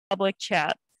public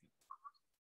chat.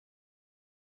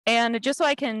 And just so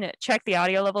I can check the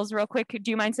audio levels real quick,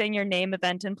 do you mind saying your name,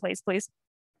 event, and place, please?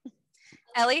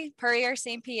 Elle, Purrier,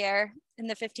 St. Pierre in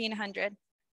the 1500.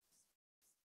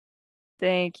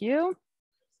 Thank you.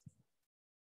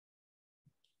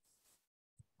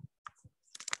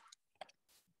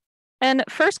 And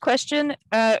first question,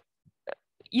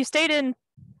 you stayed in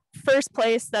first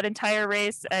place that entire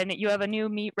race, and you have a new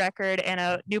meet record and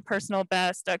a new personal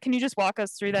best. Can you just walk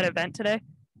us through that event today?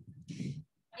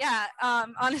 Yeah,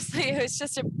 honestly, it was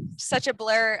just such a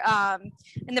blur.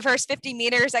 In the first 50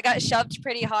 meters, I got shoved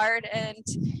pretty hard. And,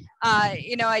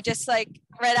 I just right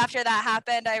after that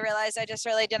happened, I realized I just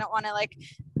really didn't want to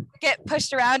get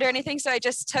pushed around or anything. So I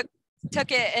just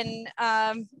took it and,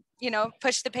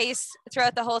 pushed the pace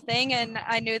throughout the whole thing. And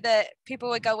I knew that people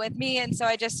would go with me. And so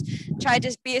I just tried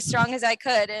to be as strong as I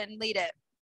could and lead it.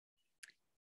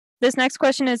 This next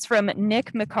question is from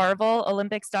Nick McCarville,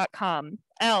 Olympics.com.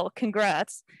 Elle,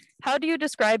 congrats. How do you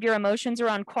describe your emotions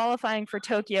around qualifying for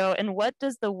Tokyo, and what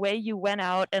does the way you went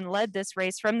out and led this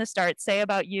race from the start say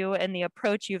about you and the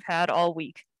approach you've had all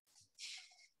week?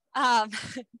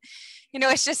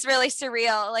 It's just really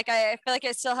surreal. I feel like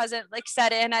it still hasn't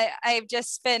set in. I've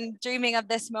just been dreaming of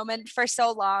this moment for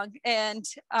so long, and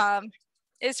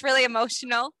it's really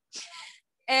emotional.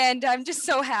 And I'm just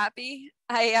so happy.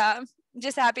 I'm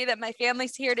just happy that my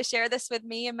family's here to share this with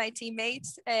me and my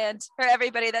teammates, and for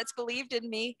everybody that's believed in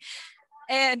me.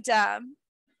 And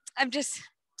I'm just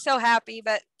so happy.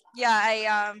 But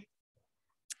yeah,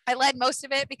 I led most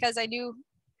of it because I knew,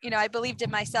 I believed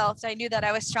in myself. So I knew that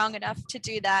I was strong enough to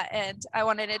do that, and I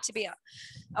wanted it to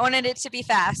be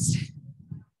fast.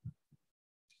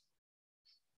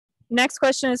 Next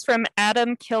question is from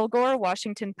Adam Kilgore,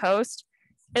 Washington Post.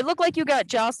 It looked like you got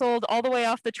jostled all the way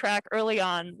off the track early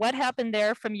on. What happened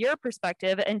there from your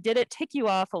perspective, and did it tick you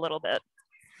off a little bit?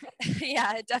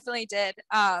 Yeah, it definitely did.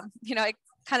 I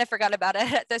kind of forgot about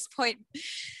it at this point.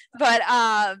 But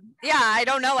yeah, I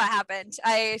don't know what happened.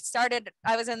 I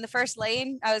was in the first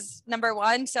lane. I was number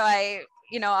one. So I,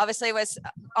 obviously was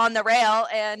on the rail.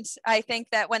 And I think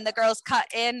that when the girls cut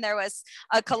in, there was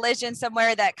a collision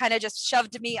somewhere that kind of just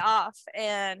shoved me off.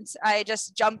 And I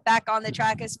just jumped back on the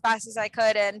track as fast as I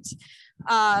could. And,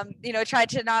 tried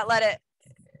to not let it,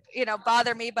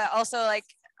 bother me. But also I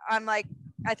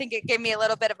think it gave me a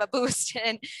little bit of a boost,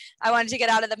 and I wanted to get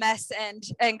out of the mess and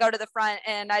go to the front,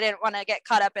 and I didn't want to get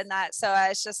caught up in that. So I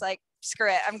was just screw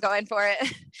it, I'm going for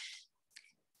it.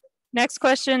 Next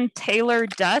question, Taylor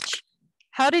Dutch.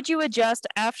 How did you adjust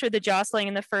after the jostling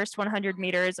in the first 100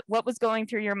 meters? What was going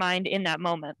through your mind in that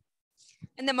moment?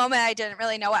 In the moment, I didn't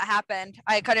really know what happened.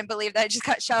 I couldn't believe that I just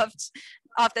got shoved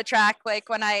off the track.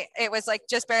 When it was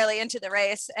just barely into the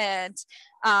race. And,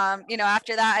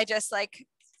 after that, I just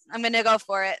I'm going to go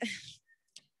for it.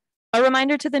 A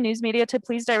reminder to the news media to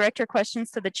please direct your questions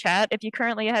to the chat. If you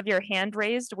currently have your hand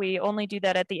raised, we only do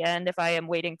that at the end if I am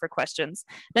waiting for questions.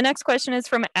 The next question is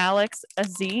from Alex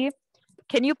Aziz.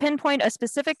 Can you pinpoint a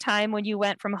specific time when you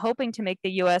went from hoping to make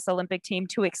the U.S. Olympic team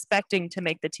to expecting to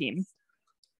make the team?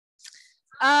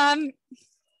 Yeah,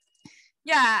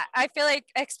 I feel like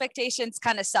expectations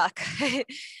kind of suck.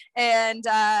 And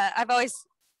I've always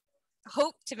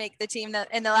hoped to make the team.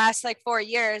 In the last 4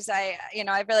 years,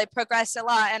 I've really progressed a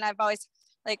lot, and I've always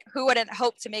who wouldn't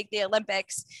hope to make the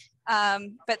Olympics.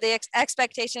 But the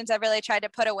expectations I've really tried to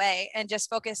put away and just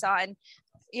focus on,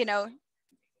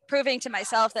 proving to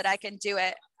myself that I can do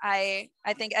it. I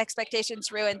think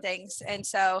expectations ruin things. And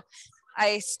so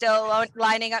I still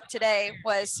lining up today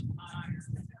was,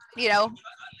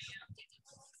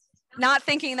 not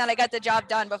thinking that I got the job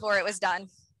done before it was done.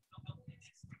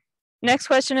 Next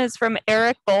question is from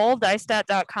Eric Boll,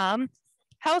 dicestat.com.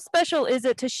 How special is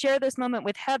it to share this moment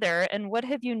with Heather, and what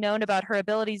have you known about her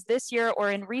abilities this year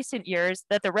or in recent years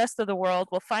that the rest of the world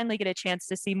will finally get a chance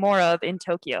to see more of in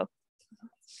Tokyo?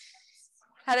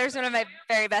 Heather's one of my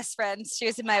very best friends. She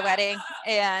was in my wedding,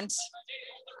 and,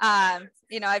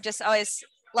 I've just always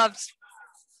loved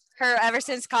her ever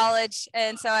since college.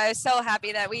 And so I was so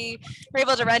happy that we were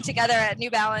able to run together at New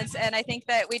Balance. And I think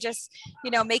that we just,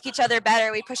 make each other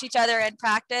better. We push each other in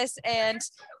practice, and,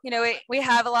 we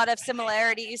have a lot of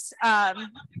similarities.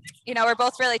 We're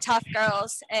both really tough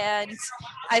girls. And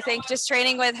I think just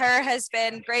training with her has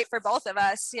been great for both of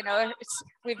us.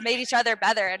 We've made each other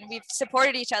better, and we've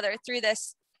supported each other through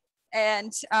this.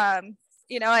 And, I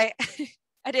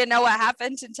didn't know what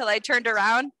happened until I turned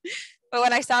around. But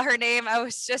when I saw her name, I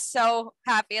was just so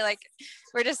happy.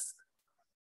 We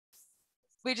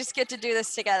just get to do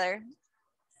this together.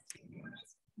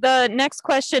 The next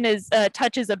question is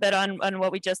touches a bit on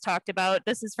what we just talked about.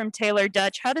 This is from Taylor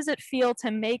Dutch. How does it feel to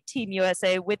make Team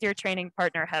USA with your training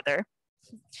partner, Heather?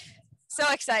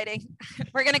 So exciting.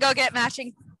 We're going to go get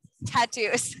matching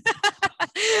tattoos.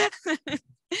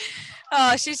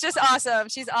 Oh, she's just awesome.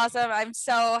 She's awesome. I'm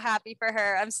so happy for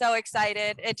her. I'm so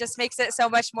excited. It just makes it so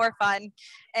much more fun,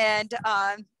 and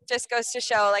just goes to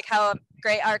show like how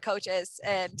great our coach is,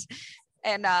 and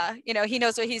you know, he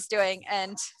knows what he's doing,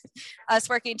 and us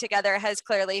working together has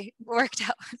clearly worked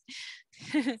out.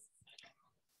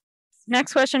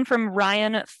 Next question from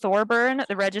Ryan Thorburn,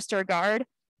 the Register Guard.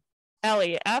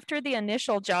 Elle, after the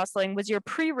initial jostling, was your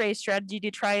pre-race strategy to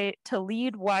try to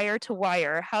lead wire to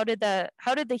wire? How did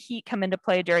the heat come into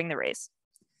play during the race?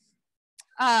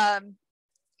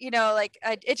 You know, like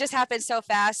it just happens so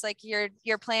fast. Like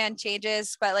your plan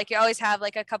changes, but like you always have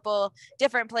like a couple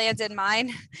different plans in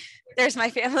mind. There's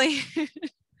my family.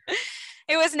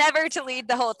 It was never to lead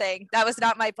the whole thing. That was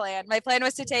not my plan. My plan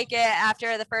was to take it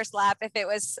after the first lap if it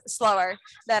was slower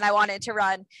than I wanted to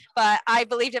run. But I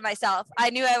believed in myself. I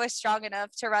knew I was strong enough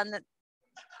to run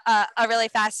a really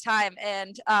fast time.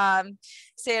 And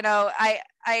so, you know,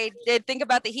 I did think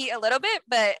about the heat a little bit,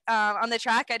 but on the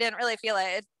track, I didn't really feel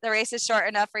it. The race is short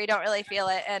enough where you don't really feel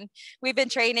it. And we've been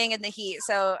training in the heat,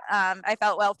 so I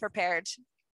felt well prepared.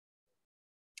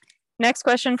 Next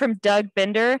question from Doug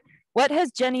Binder. What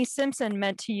has Jenny Simpson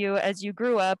meant to you as you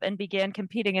grew up and began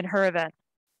competing in her event?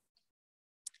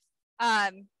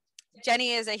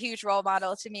 Jenny is a huge role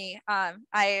model to me.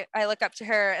 I look up to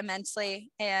her immensely,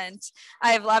 and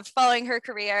I've loved following her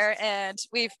career. And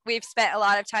we've spent a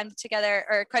lot of time together,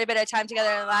 or quite a bit of time together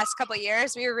in the last couple of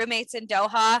years. We were roommates in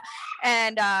Doha,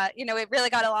 and you know, we really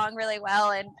got along really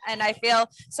well. And I feel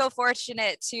so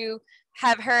fortunate to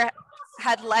have her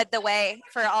had led the way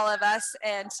for all of us.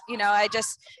 And you know, I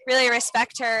just really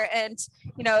respect her, and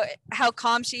you know how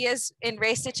calm she is in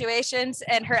race situations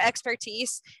and her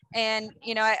expertise. And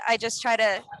you know, I just try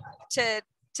to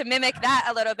mimic that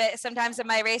a little bit sometimes in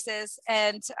my races.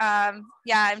 And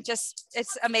yeah,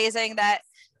 it's amazing that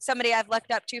somebody I've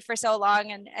looked up to for so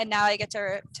long, and now I get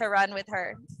to run with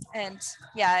her. And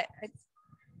yeah,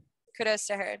 kudos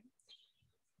to her.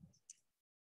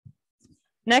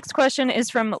 Next question is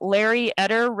from Larry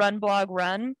Etter, Run Blog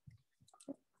Run.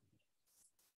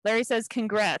 Larry says,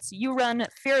 congrats, you run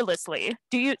fearlessly.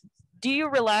 Do you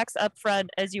relax up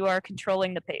front as you are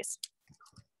controlling the pace?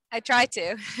 I try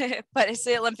to, but it's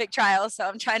the Olympic trials, so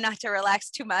I'm trying not to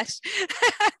relax too much.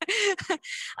 But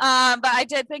I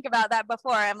did think about that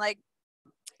before. I'm like,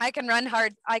 I can run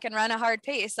hard. I can run a hard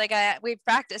pace. Like we've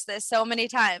practiced this so many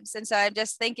times. And so I'm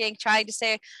just thinking, trying to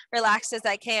stay relaxed as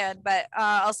I can, but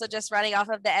also just running off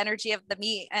of the energy of the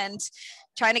meet and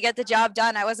trying to get the job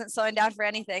done. I wasn't slowing down for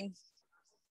anything.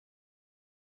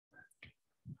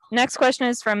 Next question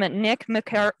is from Nick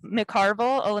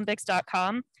McCarville,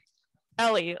 Olympics.com.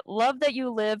 Elle, love that you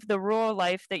live the rural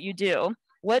life that you do.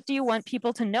 What do you want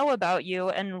people to know about you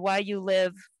and why you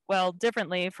live, well,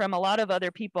 differently from a lot of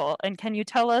other people? And can you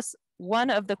tell us one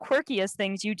of the quirkiest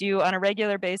things you do on a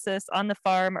regular basis on the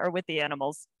farm or with the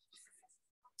animals?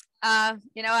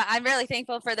 You know, I'm really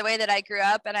thankful for the way that I grew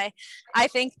up. And I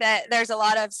think that there's a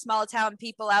lot of small town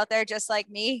people out there just like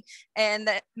me, and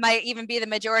that might even be the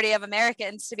majority of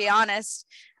Americans, to be honest.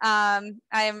 I'm,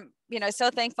 you know, so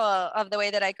thankful of the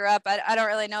way that I grew up. I don't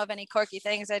really know of any quirky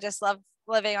things. I just love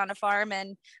living on a farm,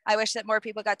 and I wish that more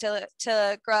people got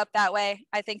to grow up that way.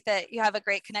 I think that you have a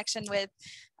great connection with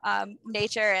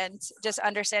nature and just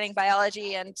understanding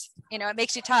biology, and you know, it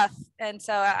makes you tough. And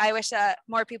so I wish that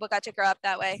more people got to grow up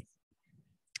that way.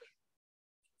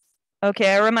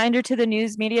 Okay, a reminder to the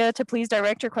news media to please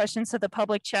direct your questions to the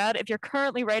public chat. If you're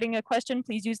currently writing a question,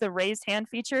 please use the raised hand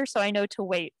feature so I know to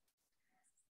wait.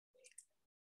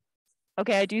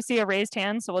 Okay, I do see a raised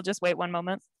hand, so we'll just wait one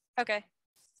moment. Okay.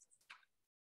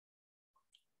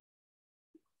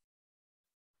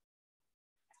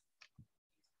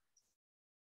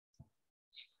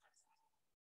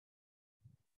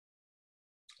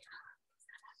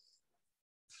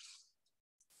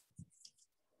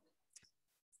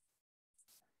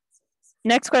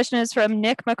 Next question is from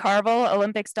Nick McCarville,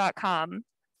 Olympics.com.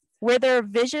 Were there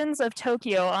visions of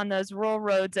Tokyo on those rural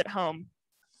roads at home?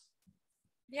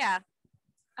 Yeah.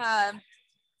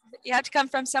 You have to come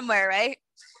from somewhere, right?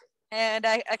 And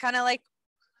I kind of like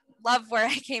love where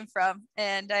I came from.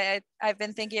 And I've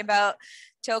been thinking about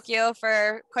Tokyo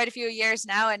for quite a few years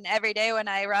now. And every day when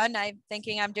I run, I'm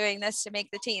thinking I'm doing this to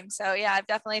make the team. So yeah, I've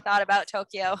definitely thought about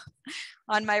Tokyo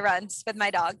on my runs with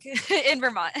my dog in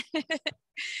Vermont.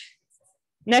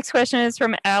 Next question is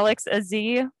from Alex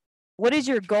Aziz. What is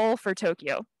your goal for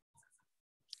Tokyo?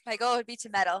 My goal would be to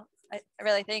medal. I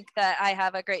really think that I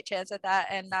have a great chance at that,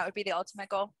 and that would be the ultimate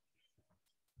goal.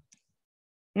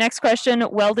 Next question,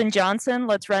 Weldon Johnson,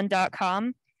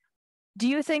 let'srun.com. Do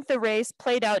you think the race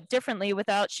played out differently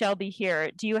without Shelby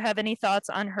here? Do you have any thoughts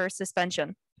on her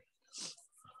suspension?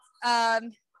 I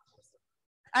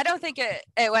don't think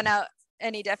it went out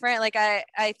any different. Like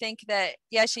I think that,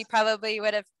 yeah, she probably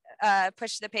would have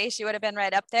pushed the pace. She would have been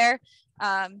right up there.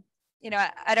 You know,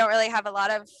 I don't really have a lot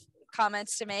of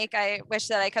comments to make. I wish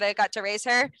that I could have got to race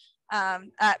her.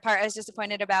 That part I was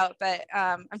disappointed about, but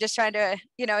I'm just trying to,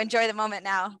 you know, enjoy the moment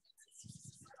now.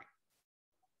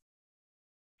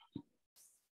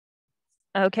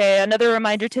 Okay, another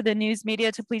reminder to the news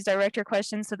media to please direct your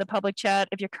questions to the public chat.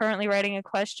 If you're currently writing a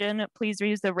question, please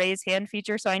use the raise hand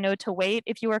feature so I know to wait.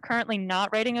 If you are currently not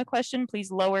writing a question,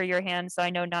 please lower your hand so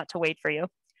I know not to wait for you.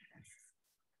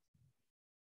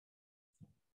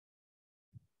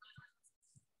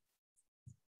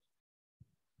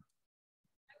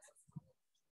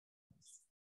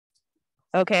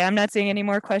 Okay, I'm not seeing any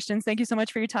more questions. Thank you so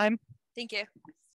much for your time. Thank you.